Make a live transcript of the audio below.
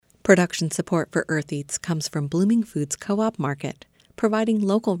Production support for Earth Eats comes from Blooming Foods Co-op Market, providing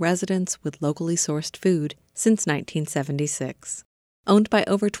local residents with locally sourced food since 1976. Owned by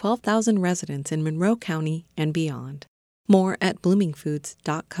over 12,000 residents in Monroe County and beyond. More at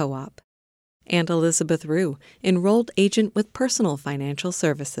bloomingfoods.coop. And Elizabeth Rue, enrolled agent with Personal Financial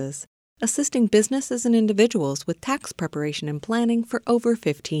Services, assisting businesses and individuals with tax preparation and planning for over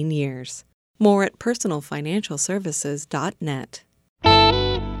 15 years. More at personalfinancialservices.net.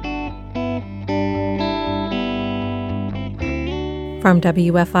 From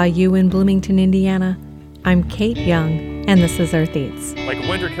WFIU in Bloomington, Indiana, I'm Kate Young, and this is Earth Eats. Like a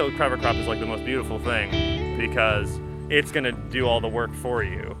winter-killed cover crop is like the most beautiful thing because it's going to do all the work for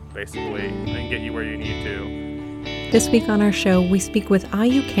you, basically, and get you where you need to. This week on our show, we speak with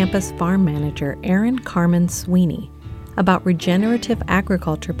IU Campus Farm Manager Erin Carmen Sweeney about regenerative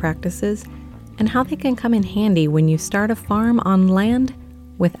agriculture practices and how they can come in handy when you start a farm on land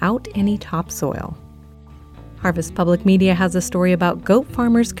without any topsoil. Harvest Public Media has a story about goat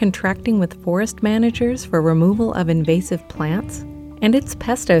farmers contracting with forest managers for removal of invasive plants, and it's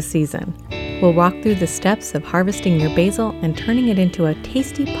pesto season. We'll walk through the steps of harvesting your basil and turning it into a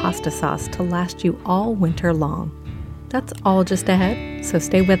tasty pasta sauce to last you all winter long. That's all just ahead, so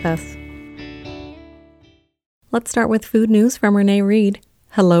stay with us. Let's start with food news from Renee Reed.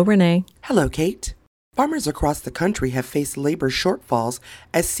 Hello, Renee. Hello, Kate. Farmers across the country have faced labor shortfalls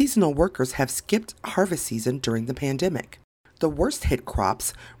as seasonal workers have skipped harvest season during the pandemic. The worst-hit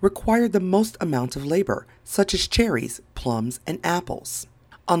crops require the most amount of labor, such as cherries, plums, and apples.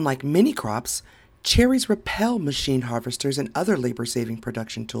 Unlike many crops, cherries repel machine harvesters and other labor-saving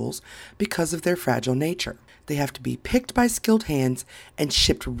production tools because of their fragile nature. They have to be picked by skilled hands and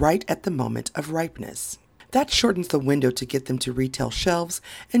shipped right at the moment of ripeness. That shortens the window to get them to retail shelves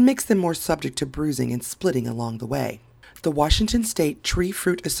and makes them more subject to bruising and splitting along the way. The Washington State Tree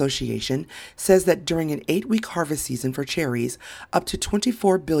Fruit Association says that during an 8-week harvest season for cherries, up to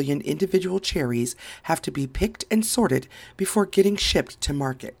 24 billion individual cherries have to be picked and sorted before getting shipped to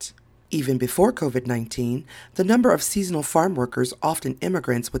market. Even before COVID-19, the number of seasonal farm workers, often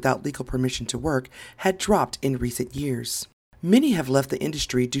immigrants without legal permission to work, had dropped in recent years. Many have left the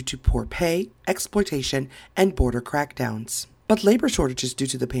industry due to poor pay, exploitation, and border crackdowns. But labor shortages due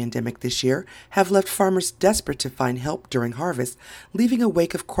to the pandemic this year have left farmers desperate to find help during harvest, leaving a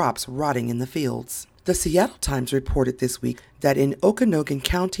wake of crops rotting in the fields. The Seattle Times reported this week that in Okanogan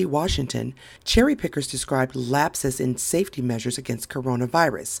County, Washington, cherry pickers described lapses in safety measures against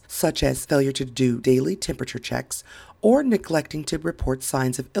coronavirus, such as failure to do daily temperature checks or neglecting to report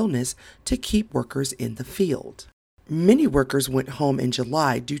signs of illness to keep workers in the field. Many workers went home in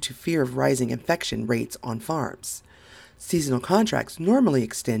July due to fear of rising infection rates on farms. Seasonal contracts normally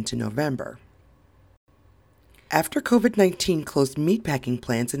extend to November. After COVID-19 closed meatpacking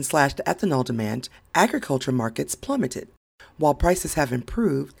plants and slashed ethanol demand, agriculture markets plummeted. While prices have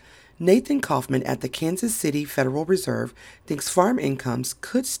improved, Nathan Kaufman at the Kansas City Federal Reserve thinks farm incomes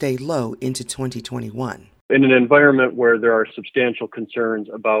could stay low into 2021. In an environment where there are substantial concerns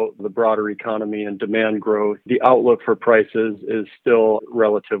about the broader economy and demand growth, the outlook for prices is still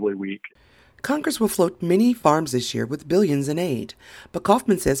relatively weak. Congress will float many farms this year with billions in aid, but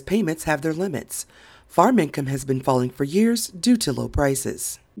Kaufman says payments have their limits. Farm income has been falling for years due to low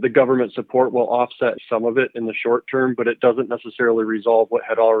prices. The government support will offset some of it in the short term, but it doesn't necessarily resolve what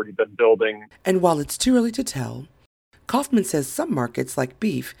had already been building. And while it's too early to tell, Kaufman says some markets, like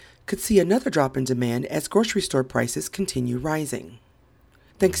beef, could see another drop in demand as grocery store prices continue rising.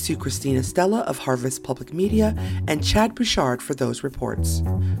 Thanks to Christina Stella of Harvest Public Media and Chad Bouchard for those reports.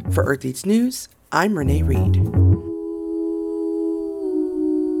 For Earth Eats News, I'm Renee Reed.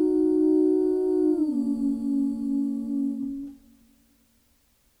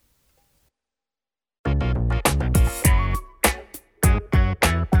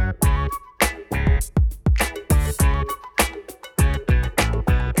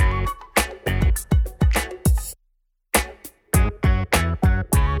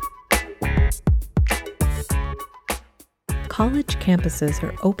 College campuses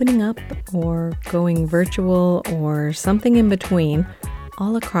are opening up or going virtual or something in between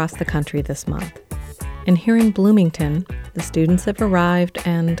all across the country this month. And here in Bloomington, the students have arrived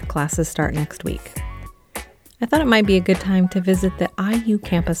and classes start next week. I thought it might be a good time to visit the IU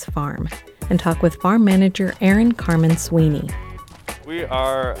Campus Farm and talk with farm manager Erin Carmen Sweeney. We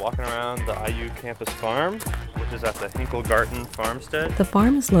are walking around the IU Campus Farm, which is at the Hinkle-Garten Farmstead. The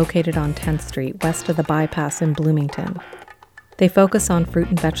farm is located on 10th Street, west of the bypass in Bloomington. They focus on fruit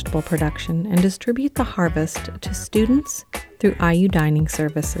and vegetable production and distribute the harvest to students through IU Dining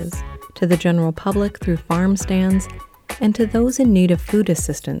Services, to the general public through farm stands, and to those in need of food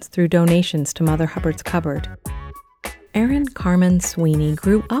assistance through donations to Mother Hubbard's Cupboard. Aaron Carmen Sweeney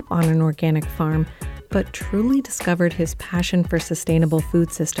grew up on an organic farm, but truly discovered his passion for sustainable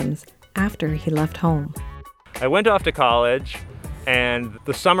food systems after he left home. I went off to college, and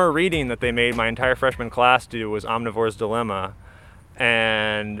the summer reading that they made my entire freshman class do was Omnivore's Dilemma.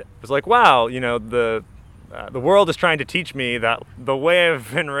 And it was like, wow, the world is trying to teach me that the way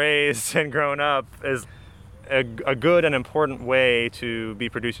I've been raised and grown up is a good and important way to be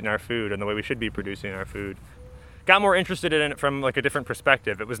producing our food and the way we should be producing our food. Got more interested in it from like a different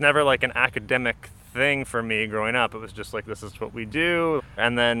perspective. It was never like an academic thing for me growing up. It was just like, this is what we do.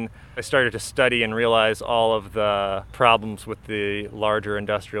 And then I started to study and realize all of the problems with the larger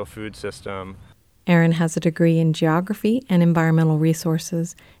industrial food system. Aaron has a degree in geography and environmental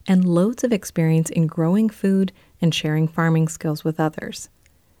resources and loads of experience in growing food and sharing farming skills with others.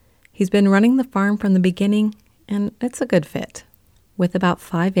 He's been running the farm from the beginning, and it's a good fit. With about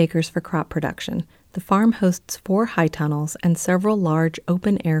 5 acres for crop production, the farm hosts 4 high tunnels and several large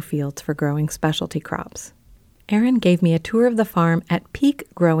open-air fields for growing specialty crops. Aaron gave me a tour of the farm at peak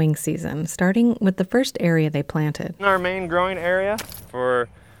growing season, starting with the first area they planted. Our main growing area for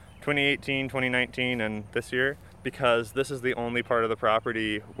 2018, 2019, and this year, because this is the only part of the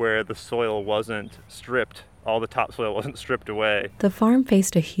property where the soil wasn't stripped. All the topsoil wasn't stripped away. The farm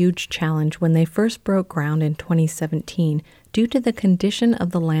faced a huge challenge when they first broke ground in 2017 due to the condition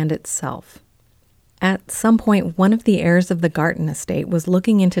of the land itself. At some point, one of the heirs of the Garten estate was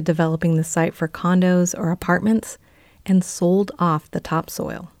looking into developing the site for condos or apartments and sold off the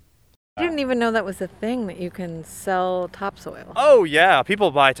topsoil. I didn't even know that was a thing, that you can sell topsoil. Oh yeah, people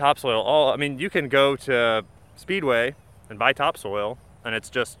buy topsoil. You can go to Speedway and buy topsoil, and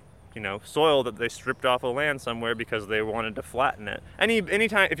it's just, soil that they stripped off of land somewhere because they wanted to flatten it.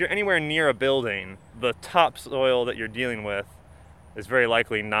 Anytime, if you're anywhere near a building, the topsoil that you're dealing with is very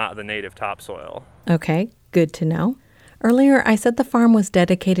likely not the native topsoil. Okay, good to know. Earlier, I said the farm was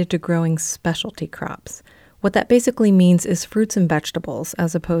dedicated to growing specialty crops. What that basically means is fruits and vegetables,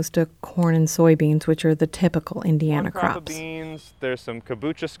 as opposed to corn and soybeans, which are the typical Indiana One crop crops. Of beans, there's some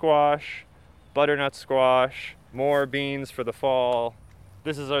kabocha squash, butternut squash, more beans for the fall.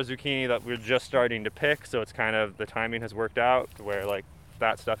 This is our zucchini that we're just starting to pick, so it's kind of, the timing has worked out where like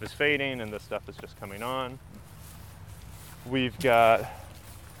that stuff is fading and this stuff is just coming on. We've got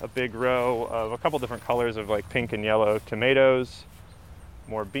a big row of a couple different colors of like pink and yellow tomatoes,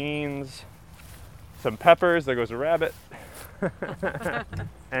 more beans, some peppers, there goes a rabbit,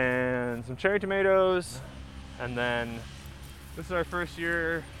 and some cherry tomatoes. And then this is our first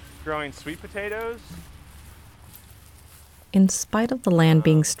year growing sweet potatoes. In spite of the land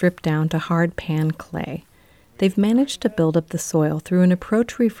being stripped down to hard pan clay, they've managed to build up the soil through an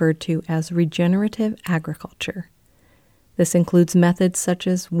approach referred to as regenerative agriculture. This includes methods such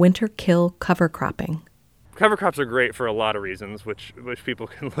as winter kill cover cropping. Cover crops are great for a lot of reasons, which people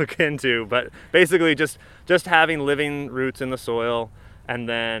can look into, but basically just having living roots in the soil. And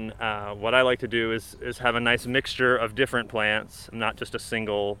then what I like to do is have a nice mixture of different plants, not just a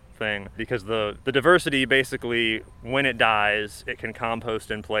single thing, because the diversity basically, when it dies, it can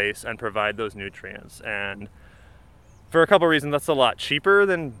compost in place and provide those nutrients. And for a couple of reasons, that's a lot cheaper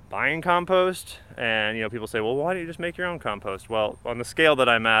than buying compost. And people say, well, why don't you just make your own compost? Well, on the scale that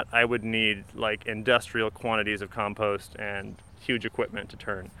I'm at, I would need like industrial quantities of compost and huge equipment to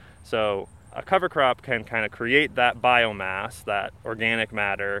turn. So a cover crop can kind of create that biomass, that organic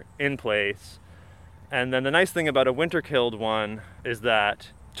matter in place. And then the nice thing about a winter killed one is that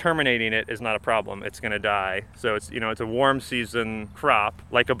terminating it is not a problem. It's going to die. So it's a warm season crop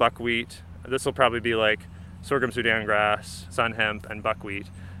like a buckwheat. This will probably be like sorghum Sudan grass, sun hemp, and buckwheat,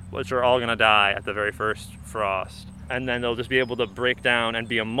 which are all going to die at the very first frost. And then they'll just be able to break down and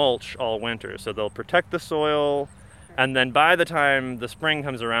be a mulch all winter. So they'll protect the soil. And then by the time the spring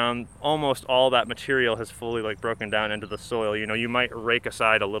comes around, almost all that material has fully like broken down into the soil. You might rake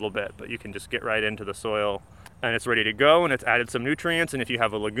aside a little bit, but you can just get right into the soil and it's ready to go, and it's added some nutrients. And if you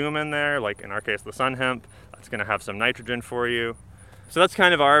have a legume in there, like in our case, the sun hemp, that's going to have some nitrogen for you. So that's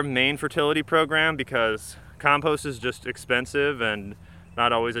kind of our main fertility program, because compost is just expensive and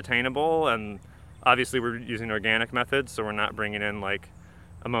not always attainable. And obviously we're using organic methods, so we're not bringing in like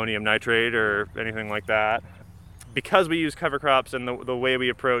ammonium nitrate or anything like that. Because we use cover crops and the way we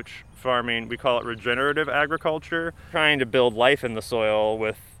approach farming, we call it regenerative agriculture, trying to build life in the soil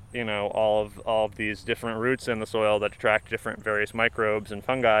with, all of these different roots in the soil that attract different various microbes and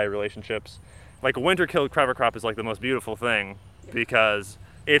fungi relationships. Like a winter killed cover crop is like the most beautiful thing, because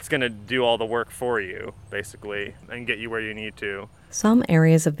it's going to do all the work for you, basically, and get you where you need to. Some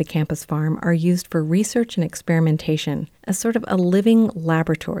areas of the campus farm are used for research and experimentation as sort of a living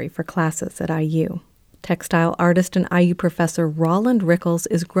laboratory for classes at IU. Textile artist and IU professor Roland Rickles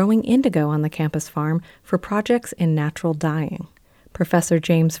is growing indigo on the campus farm for projects in natural dyeing. Professor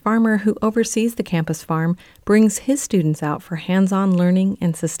James Farmer, who oversees the campus farm, brings his students out for hands-on learning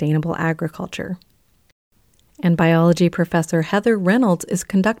in sustainable agriculture. And biology professor Heather Reynolds is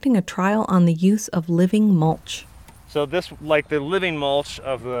conducting a trial on the use of living mulch. So this, like the living mulch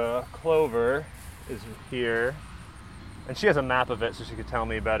of the clover, is here. And she has a map of it so she could tell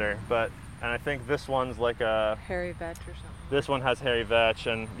me better. And I think this one's like a... hairy vetch or something. This one has hairy vetch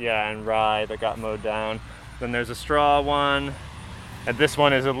and rye that got mowed down. Then there's a straw one. And this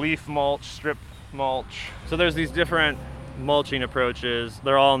one is a leaf mulch, strip mulch. So there's these different mulching approaches.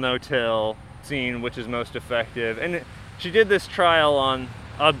 They're all no-till, seeing which is most effective. And she did this trial on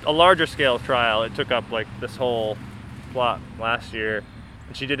a larger scale trial. It took up like this whole plot last year.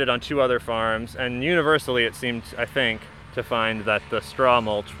 And she did it on 2 other farms. And universally it seemed, I think, to find that the straw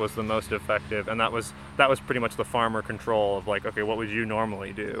mulch was the most effective. And that was pretty much the farmer control of like, okay, what would you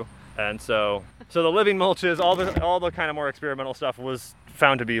normally do? And so the living mulches, all the kind of more experimental stuff was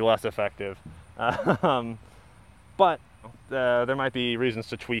found to be less effective. But there might be reasons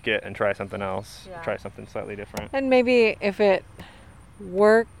to tweak it and try something else, try something slightly different. And maybe if it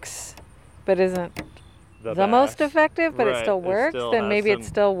works but isn't the most effective, but it still works, then maybe it's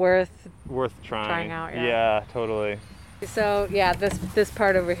still worth trying out. Yeah, totally. So yeah, this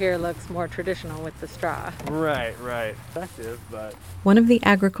part over here looks more traditional with the straw. Right. Effective, but... One of the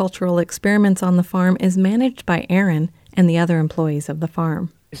agricultural experiments on the farm is managed by Aaron and the other employees of the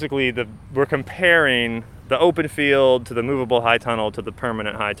farm. Basically, we're comparing the open field to the movable high tunnel to the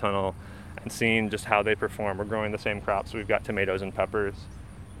permanent high tunnel and seeing just how they perform. We're growing the same crops. We've got tomatoes and peppers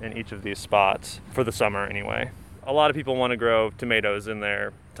in each of these spots, for the summer anyway. A lot of people want to grow tomatoes in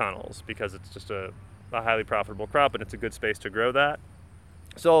their tunnels because it's just a highly profitable crop and it's a good space to grow that.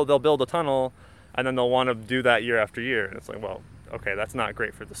 So they'll build a tunnel and then they'll want to do that year after year. And it's like, well, okay, that's not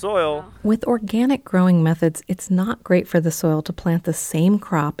great for the soil. With organic growing methods, it's not great for the soil to plant the same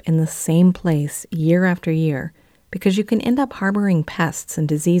crop in the same place year after year because you can end up harboring pests and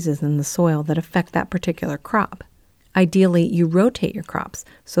diseases in the soil that affect that particular crop. Ideally, you rotate your crops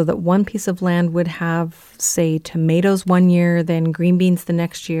so that one piece of land would have, say, tomatoes one year, then green beans the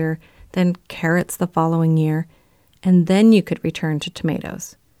next year, then carrots the following year, and then you could return to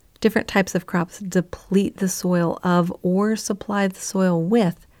tomatoes. Different types of crops deplete the soil of or supply the soil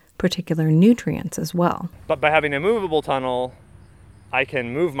with particular nutrients as well. But by having a movable tunnel, I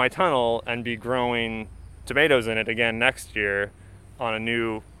can move my tunnel and be growing tomatoes in it again next year on a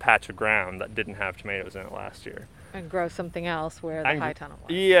new patch of ground that didn't have tomatoes in it last year. And grow something else where the high tunnel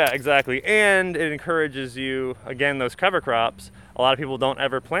was. Yeah, exactly. And it encourages you, again, those cover crops. A lot of people don't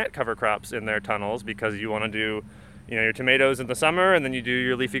ever plant cover crops in their tunnels because you want to do, your tomatoes in the summer and then you do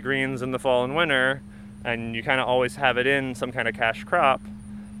your leafy greens in the fall and winter. And you kind of always have it in some kind of cash crop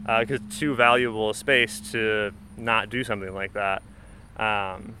because it's too valuable a space to not do something like that.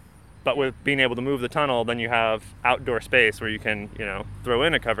 But with being able to move the tunnel, then you have outdoor space where you can, throw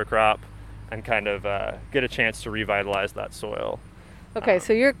in a cover crop and kind of get a chance to revitalize that soil. Okay,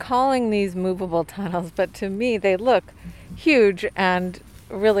 so you're calling these movable tunnels, but to me they look huge and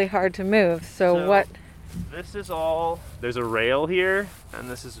really hard to move. So what? This is all, there's a rail here, and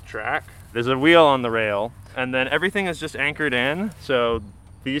this is a track. There's a wheel on the rail, and then everything is just anchored in. So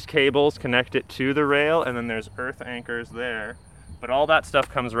these cables connect it to the rail, and then there's earth anchors there. But all that stuff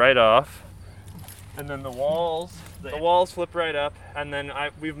comes right off. And then the walls flip right up, and then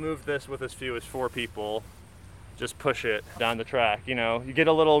we've moved this with as few as 4 people. Just push it down the track. You get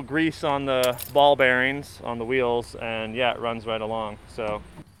a little grease on the ball bearings on the wheels, and it runs right along. So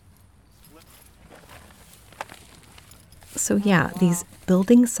these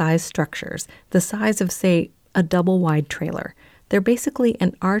building-sized structures, the size of, say, a double-wide trailer, they're basically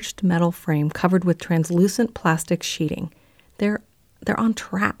an arched metal frame covered with translucent plastic sheeting. They're on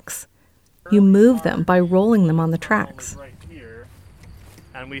tracks. You move them by rolling them on the tracks. Right here,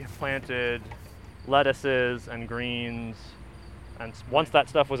 and we planted lettuces and greens, and once that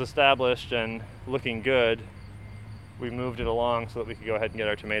stuff was established and looking good, we moved it along so that we could go ahead and get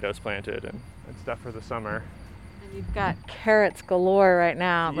our tomatoes planted and stuff for the summer. And you've got carrots galore right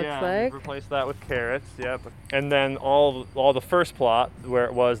now, it looks like. We've replaced that with carrots, yep. And then all the first plot,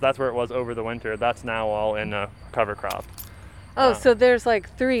 that's where it was over the winter, that's now all in a cover crop. Oh, so there's like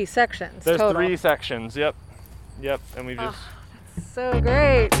 3 sections There's total. 3 sections, yep, and we just... that's so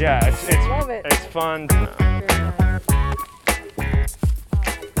great. Yeah, I love it. It's fun. Very nice.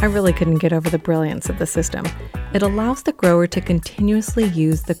 I really couldn't get over the brilliance of the system. It allows the grower to continuously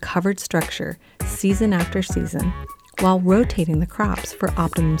use the covered structure season after season while rotating the crops for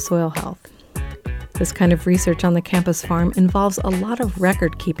optimum soil health. This kind of research on the campus farm involves a lot of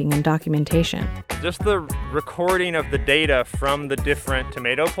record keeping and documentation. Just the recording of the data from the different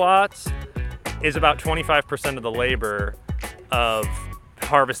tomato plots is about 25% of the labor of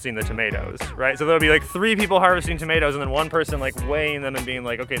harvesting the tomatoes, right? So there'll be like 3 people harvesting tomatoes and then 1 person like weighing them and being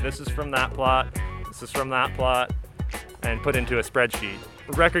like, okay, this is from that plot, this is from that plot, and put into a spreadsheet.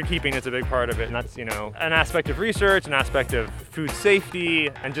 Record keeping is a big part of it, and that's, an aspect of research, an aspect of food safety,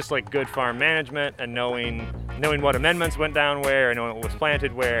 and just like good farm management and knowing what amendments went down where, and knowing what was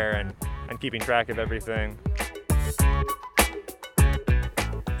planted where, and keeping track of everything.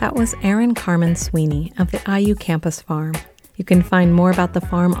 That was Erin Carmen Sweeney of the IU Campus Farm. You can find more about the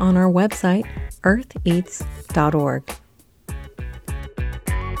farm on our website, eartheats.org.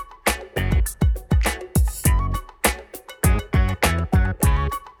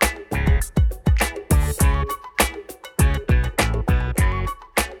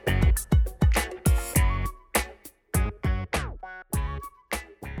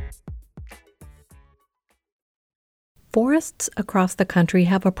 Forests across the country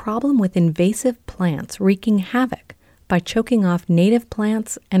have a problem with invasive plants wreaking havoc by choking off native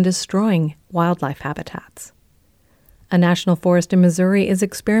plants and destroying wildlife habitats. A national forest in Missouri is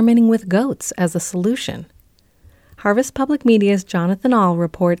experimenting with goats as a solution. Harvest Public Media's Jonathan Ahl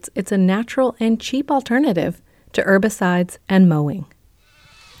reports it's a natural and cheap alternative to herbicides and mowing.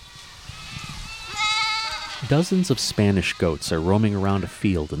 Dozens of Spanish goats are roaming around a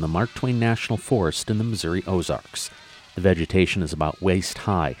field in the Mark Twain National Forest in the Missouri Ozarks. The vegetation is about waist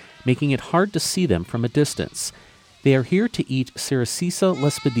high, making it hard to see them from a distance. They are here to eat Cerasisa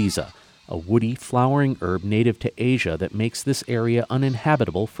lespedeza, a woody, flowering herb native to Asia that makes this area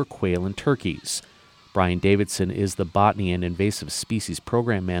uninhabitable for quail and turkeys. Brian Davidson is the Botany and Invasive Species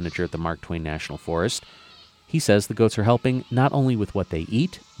Program Manager at the Mark Twain National Forest. He says the goats are helping not only with what they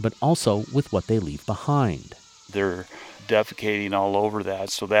eat, but also with what they leave behind. They're defecating all over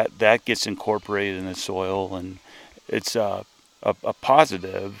that, so that gets incorporated in the soil, and it's a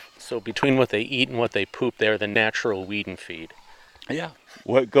positive. So between what they eat and what they poop, they're the natural weed and feed. Yeah.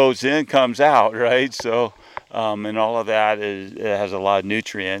 What goes in comes out, right? So, and all of that it has a lot of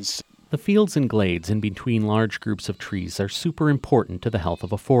nutrients. The fields and glades in between large groups of trees are super important to the health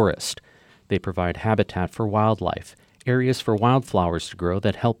of a forest. They provide habitat for wildlife, areas for wildflowers to grow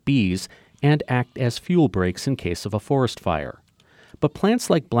that help bees, and act as fuel breaks in case of a forest fire. But plants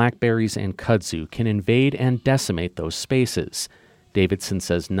like blackberries and kudzu can invade and decimate those spaces. Davidson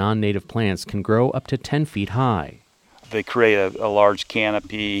says non-native plants can grow up to 10 feet high. They create a large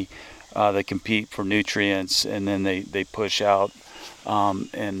canopy, they compete for nutrients, and then they push out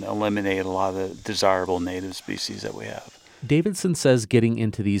and eliminate a lot of the desirable native species that we have. Davidson says getting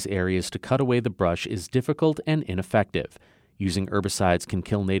into these areas to cut away the brush is difficult and ineffective. Using herbicides can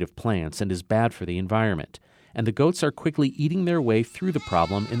kill native plants and is bad for the environment. And the goats are quickly eating their way through the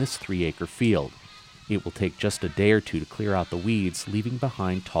problem in this 3-acre field. It will take just a day or two to clear out the weeds, leaving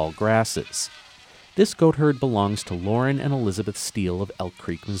behind tall grasses. This goat herd belongs to Lauren and Elizabeth Steele of Elk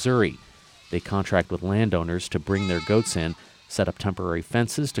Creek, Missouri. They contract with landowners to bring their goats in, set up temporary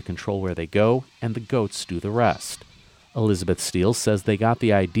fences to control where they go, and the goats do the rest. Elizabeth Steele says they got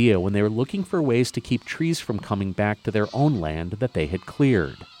the idea when they were looking for ways to keep trees from coming back to their own land that they had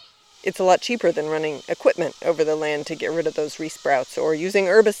cleared. It's a lot cheaper than running equipment over the land to get rid of those resprouts or using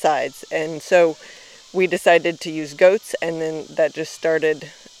herbicides. And so we decided to use goats, and then that just started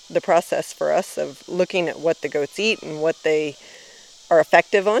the process for us of looking at what the goats eat and what they are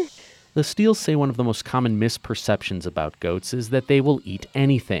effective on. The Steeles say one of the most common misperceptions about goats is that they will eat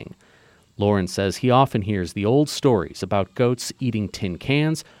anything. Lauren says he often hears the old stories about goats eating tin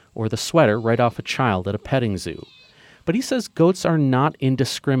cans or the sweater right off a child at a petting zoo. But he says goats are not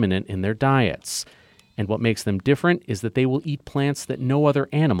indiscriminate in their diets. And what makes them different is that they will eat plants that no other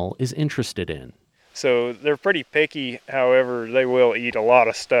animal is interested in. So they're pretty picky, however, they will eat a lot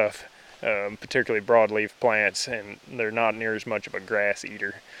of stuff, particularly broadleaf plants, and they're not near as much of a grass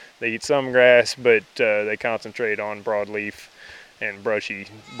eater. They eat some grass, but they concentrate on broadleaf and brushy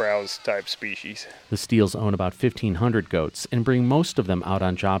browse type species. The Steeles own about 1,500 goats and bring most of them out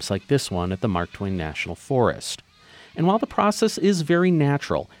on jobs like this one at the Mark Twain National Forest. And while the process is very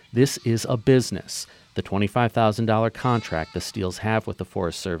natural, this is a business. The $25,000 contract the Steeles have with the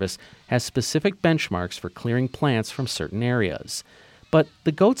Forest Service has specific benchmarks for clearing plants from certain areas. But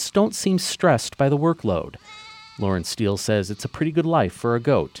the goats don't seem stressed by the workload. Lauren Steele says it's a pretty good life for a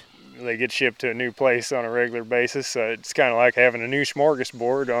goat. they get shipped to a new place on a regular basis. So it's kind of like having a new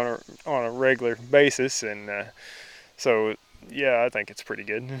smorgasbord on a regular basis. And so, yeah, I think it's pretty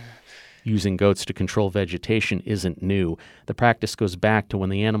good. Using goats to control vegetation isn't new. The practice goes back to when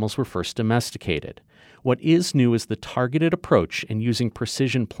the animals were first domesticated. What is new is the targeted approach and using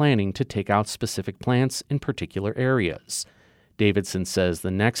precision planning to take out specific plants in particular areas. Davidson says the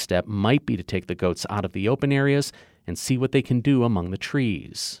next step might be to take the goats out of the open areas and see what they can do among the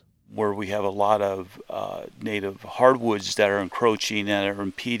trees. Where we have a lot of native hardwoods that are encroaching and are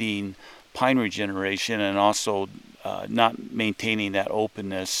impeding pine regeneration and also not maintaining that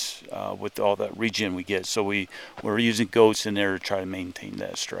openness with all that regen we get. So we're using goats in there to try to maintain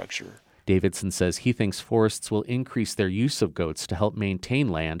that structure. Davidson says he thinks forests will increase their use of goats to help maintain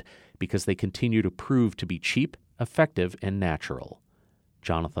land because they continue to prove to be cheap, effective, and natural.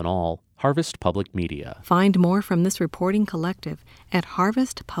 Jonathan Ahl, Harvest Public Media. Find more from this reporting collective at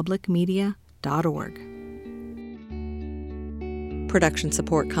harvestpublicmedia.org. Production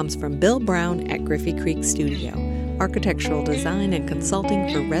support comes from Bill Brown at Griffey Creek Studio, architectural design and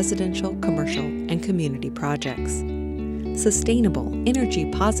consulting for residential, commercial, and community projects. Sustainable,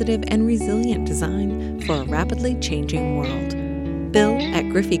 energy-positive, and resilient design for a rapidly changing world. Bill at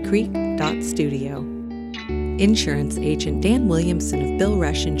griffeycreek.studio. Insurance agent Dan Williamson of Bill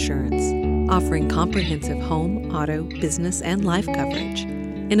Rush Insurance, offering comprehensive home, auto, business, and life coverage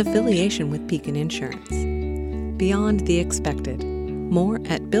in affiliation with Pekin Insurance. Beyond the expected. More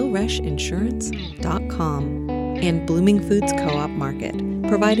at billrushinsurance.com. And Blooming Foods Co-op Market,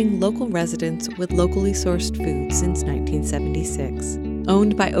 providing local residents with locally sourced food since 1976.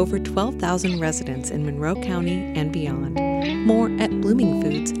 Owned by over 12,000 residents in Monroe County and beyond. More at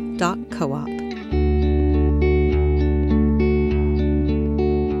bloomingfoods.coop.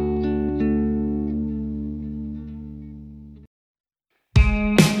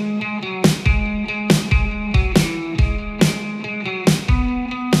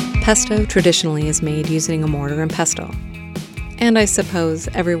 Pesto traditionally is made using a mortar and pestle. And I suppose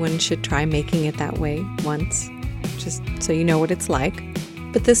everyone should try making it that way once, just so you know what it's like.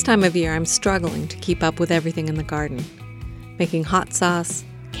 But this time of year I'm struggling to keep up with everything in the garden. Making hot sauce,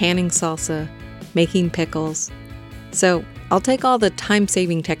 canning salsa, making pickles. So I'll take all the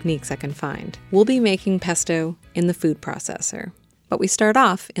time-saving techniques I can find. We'll be making pesto in the food processor, but we start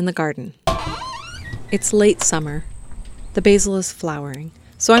off in the garden. It's late summer. The basil is flowering.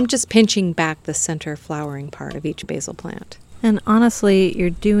 So I'm just pinching back the center flowering part of each basil plant. And honestly, you're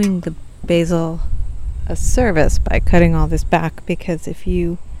doing the basil a service by cutting all this back, because if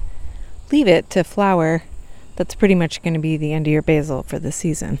you leave it to flower, that's pretty much going to be the end of your basil for the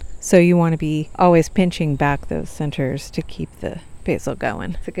season. So you want to be always pinching back those centers to keep the basil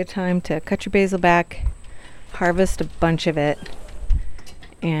going. It's a good time to cut your basil back, harvest a bunch of it,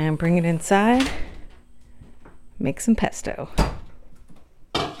 and bring it inside. Make some pesto.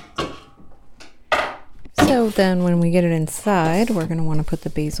 So then when we get it inside, we're going to want to put the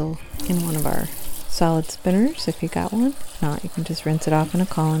basil in one of our solid spinners, if you got one. If not, you can just rinse it off in a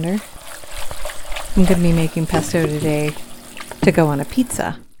colander. I'm going to be making pesto today to go on a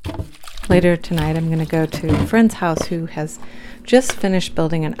pizza. Later tonight, I'm going to go to a friend's house who has just finished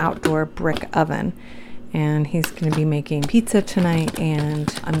building an outdoor brick oven. And he's going to be making pizza tonight,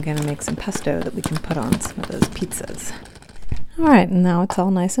 and I'm going to make some pesto that we can put on some of those pizzas. All right, and now it's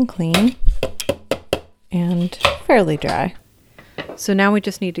all nice and clean and fairly dry. So now we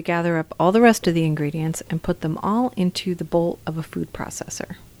just need to gather up all the rest of the ingredients and put them all into the bowl of a food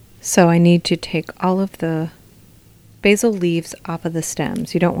processor. So I need to take all of the basil leaves off of the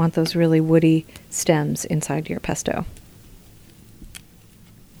stems. You don't want those really woody stems inside your pesto.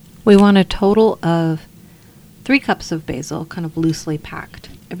 We want a total of 3 cups of basil, kind of loosely packed.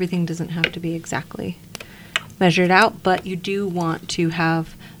 Everything doesn't have to be exactly measured out, but you do want to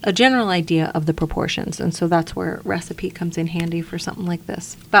have a general idea of the proportions, and so that's where recipe comes in handy for something like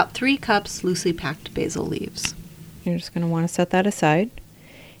this. About 3 cups loosely packed basil leaves. You're just going to want to set that aside.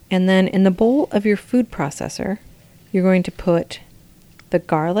 And then in the bowl of your food processor, you're going to put the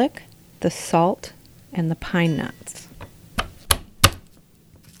garlic, the salt, and the pine nuts.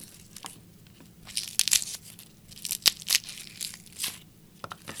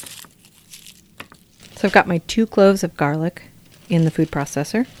 So I've got my 2 cloves of garlic in the food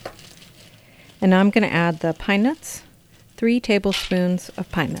processor. And now I'm going to add the pine nuts, 3 tablespoons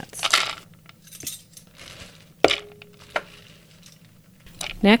of pine nuts.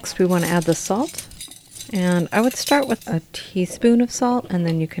 Next, we want to add the salt. And I would start with a teaspoon of salt, and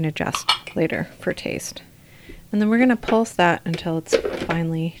then you can adjust later for taste. And then we're going to pulse that until it's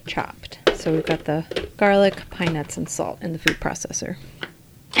finely chopped. So we've got the garlic, pine nuts, and salt in the food processor.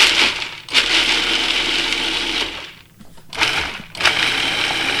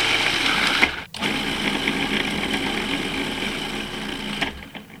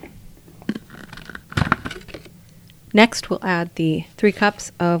 Next, we'll add the 3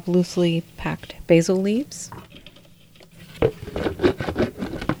 cups of loosely packed basil leaves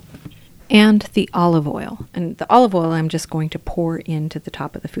and the olive oil. And the olive oil I'm just going to pour into the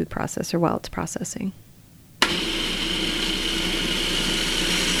top of the food processor while it's processing.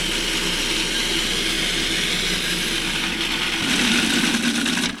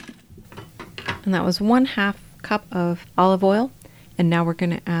 And that was 1/2 cup of olive oil. And now we're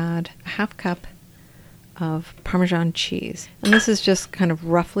going to add a 1/2 cup of Parmesan cheese. And this is just kind of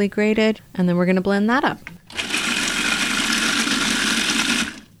roughly grated. And then we're going to blend that up.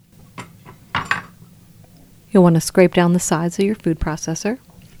 You'll want to scrape down the sides of your food processor.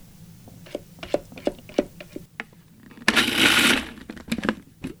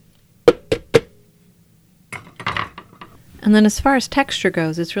 And then as far as texture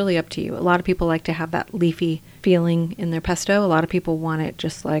goes, it's really up to you. A lot of people like to have that leafy feeling in their pesto. A lot of people want it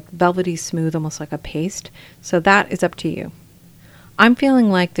just like velvety smooth, almost like a paste. So that is up to you. I'm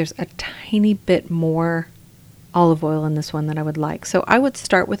feeling like there's a tiny bit more olive oil in this one that I would like. So I would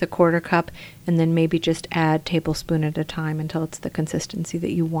start with a 1/4 cup and then maybe just add tablespoon at a time until it's the consistency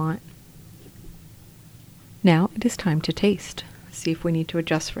that you want. Now it is time to taste. See if we need to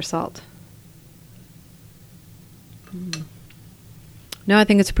adjust for salt. No, I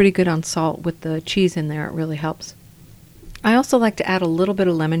think it's pretty good on salt. With the cheese in there, it really helps. I also like to add a little bit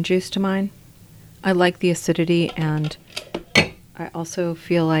of lemon juice to mine. I like the acidity, and I also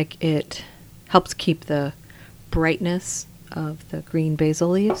feel like it helps keep the brightness of the green basil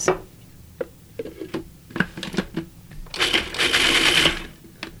leaves.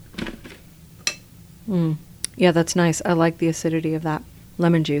 Yeah, that's nice. I like the acidity of that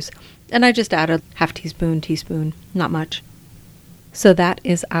lemon juice. And I just added 1/2 teaspoon, not much. So that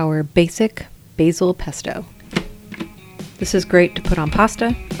is our basic basil pesto. This is great to put on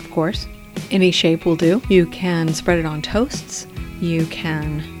pasta, of course. Any shape will do. You can spread it on toasts. You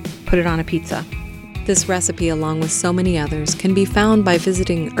can put it on a pizza. This recipe, along with so many others, can be found by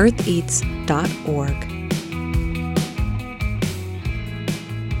visiting eartheats.org.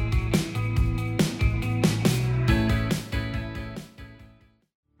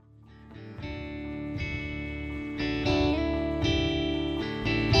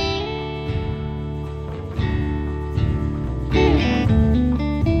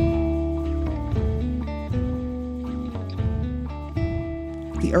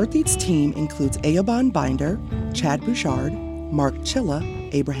 The Earth Eats team includes Eoban Binder, Chad Bouchard, Mark Chilla,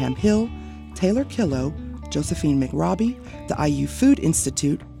 Abraham Hill, Taylor Killow, Josephine McRobbie, the IU Food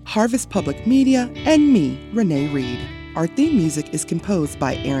Institute, Harvest Public Media, and me, Renee Reed. Our theme music is composed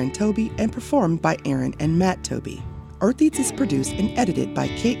by Aaron Toby and performed by Aaron and Matt Toby. Earth Eats is produced and edited by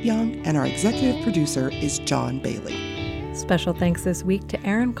Kate Young, and our executive producer is John Bailey. Special thanks this week to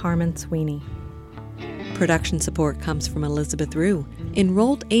Erin Carmen Sweeney. Production support comes from Elizabeth Rue,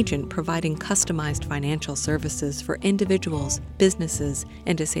 enrolled agent providing customized financial services for individuals, businesses,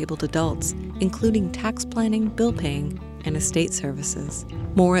 and disabled adults, including tax planning, bill paying, and estate services.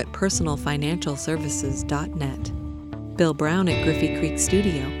 More at personalfinancialservices.net. Bill Brown at Griffey Creek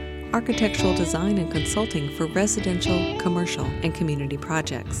Studio, architectural design and consulting for residential, commercial, and community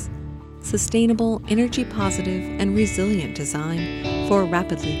projects. Sustainable, energy positive, and resilient design for a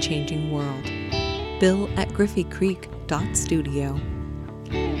rapidly changing world. Bill at griffeycreek.studio.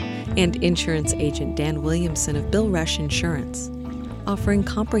 And insurance agent Dan Williamson of Bill Rush Insurance, offering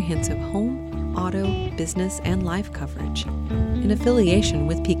comprehensive home, auto, business, and life coverage in affiliation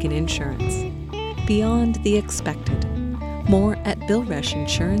with Pekin Insurance. Beyond the expected. More at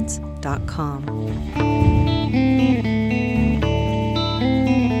billrushinsurance.com.